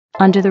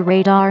Under the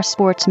Radar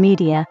Sports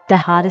Media, the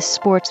hottest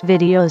sports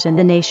videos in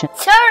the nation.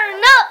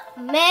 Turn up,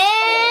 man!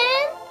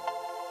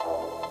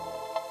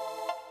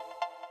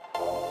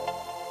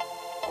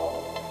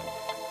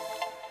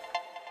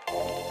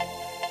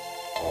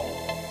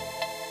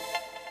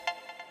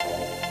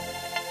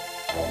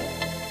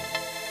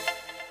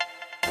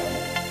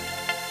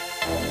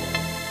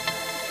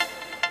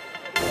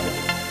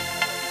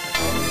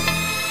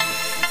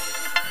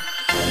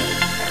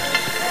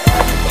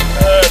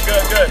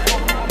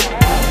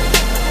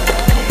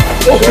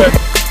 Good.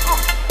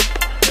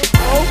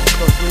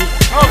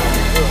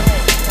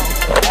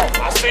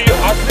 I see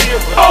you.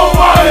 Oh,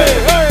 my!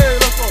 Hey,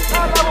 let's go.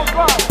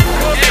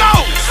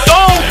 So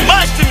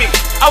much to me.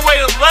 I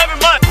waited 11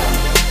 months.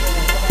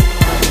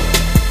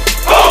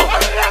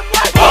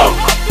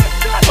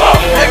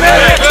 Hey, man.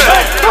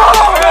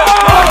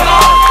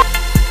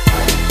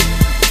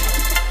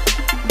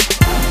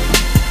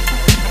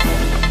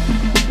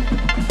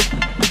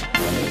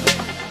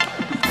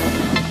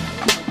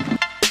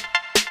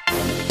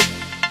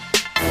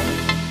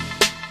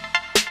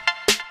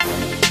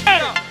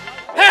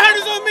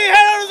 Headhunters on me.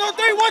 Headhunters on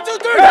 3. 1, 2,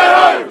 3.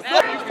 Headhunters.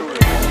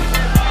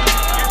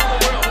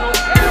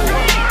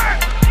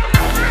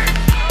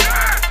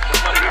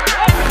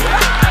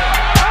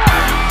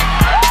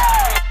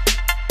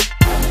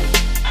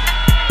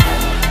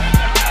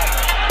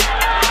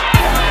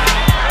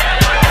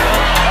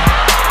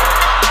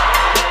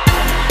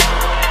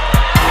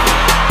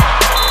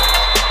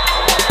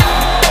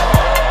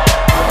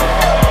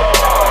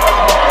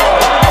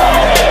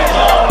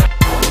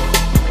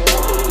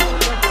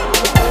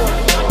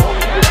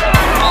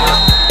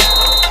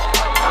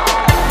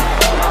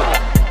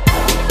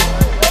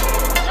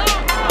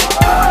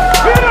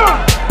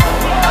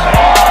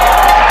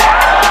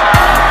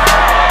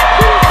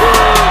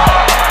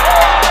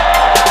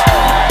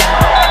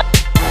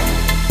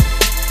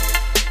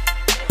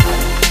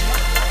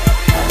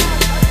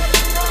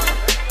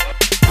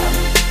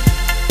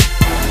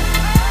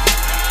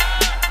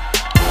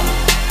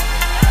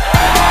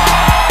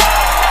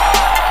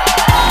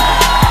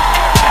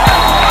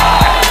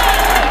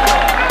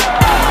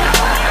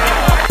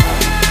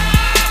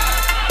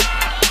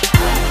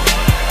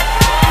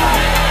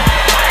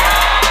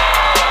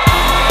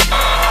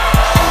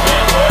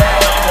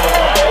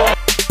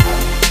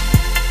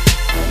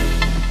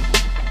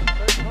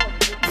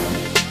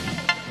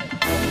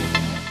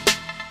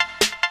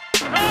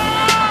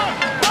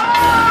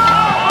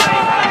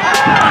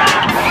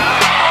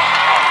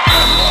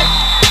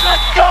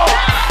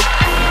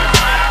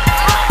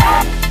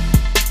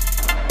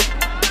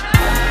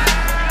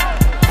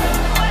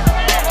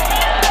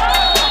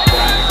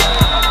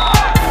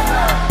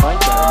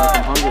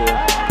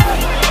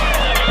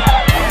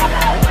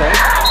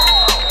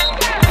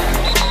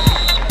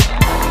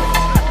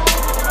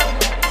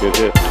 Good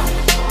hit.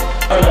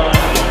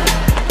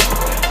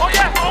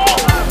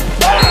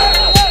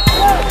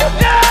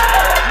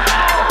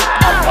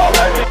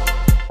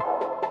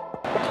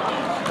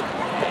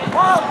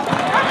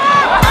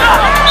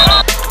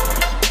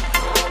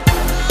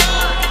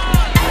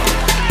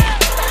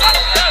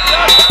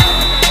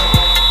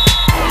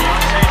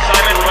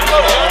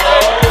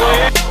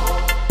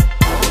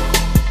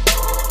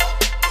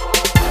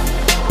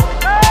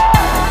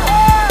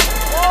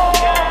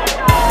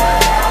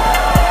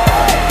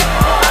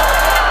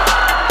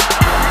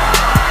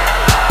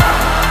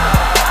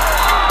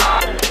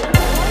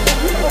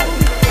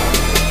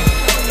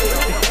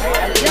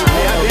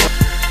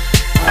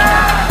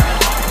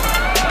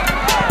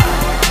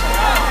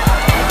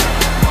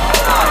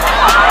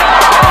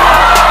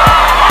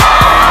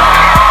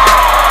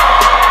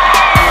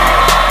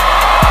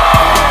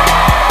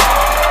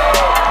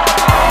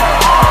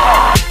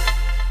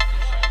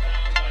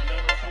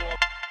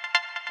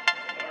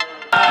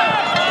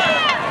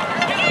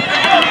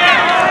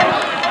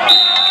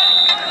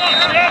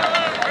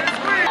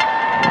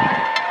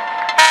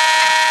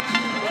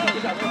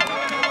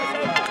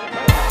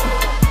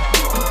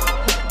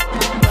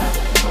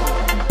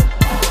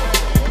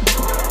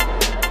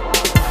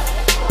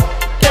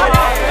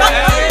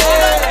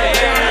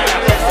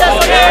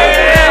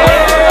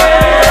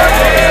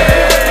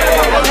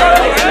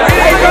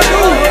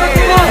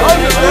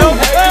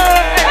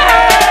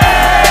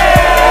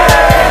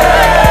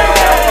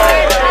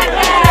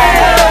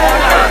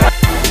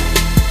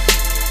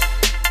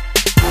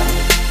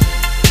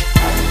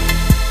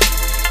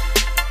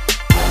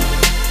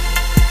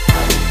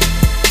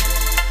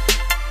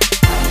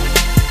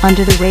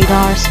 Under the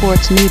Radar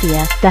Sports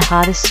Media, the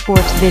hottest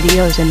sports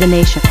videos in the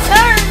nation.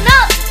 Turn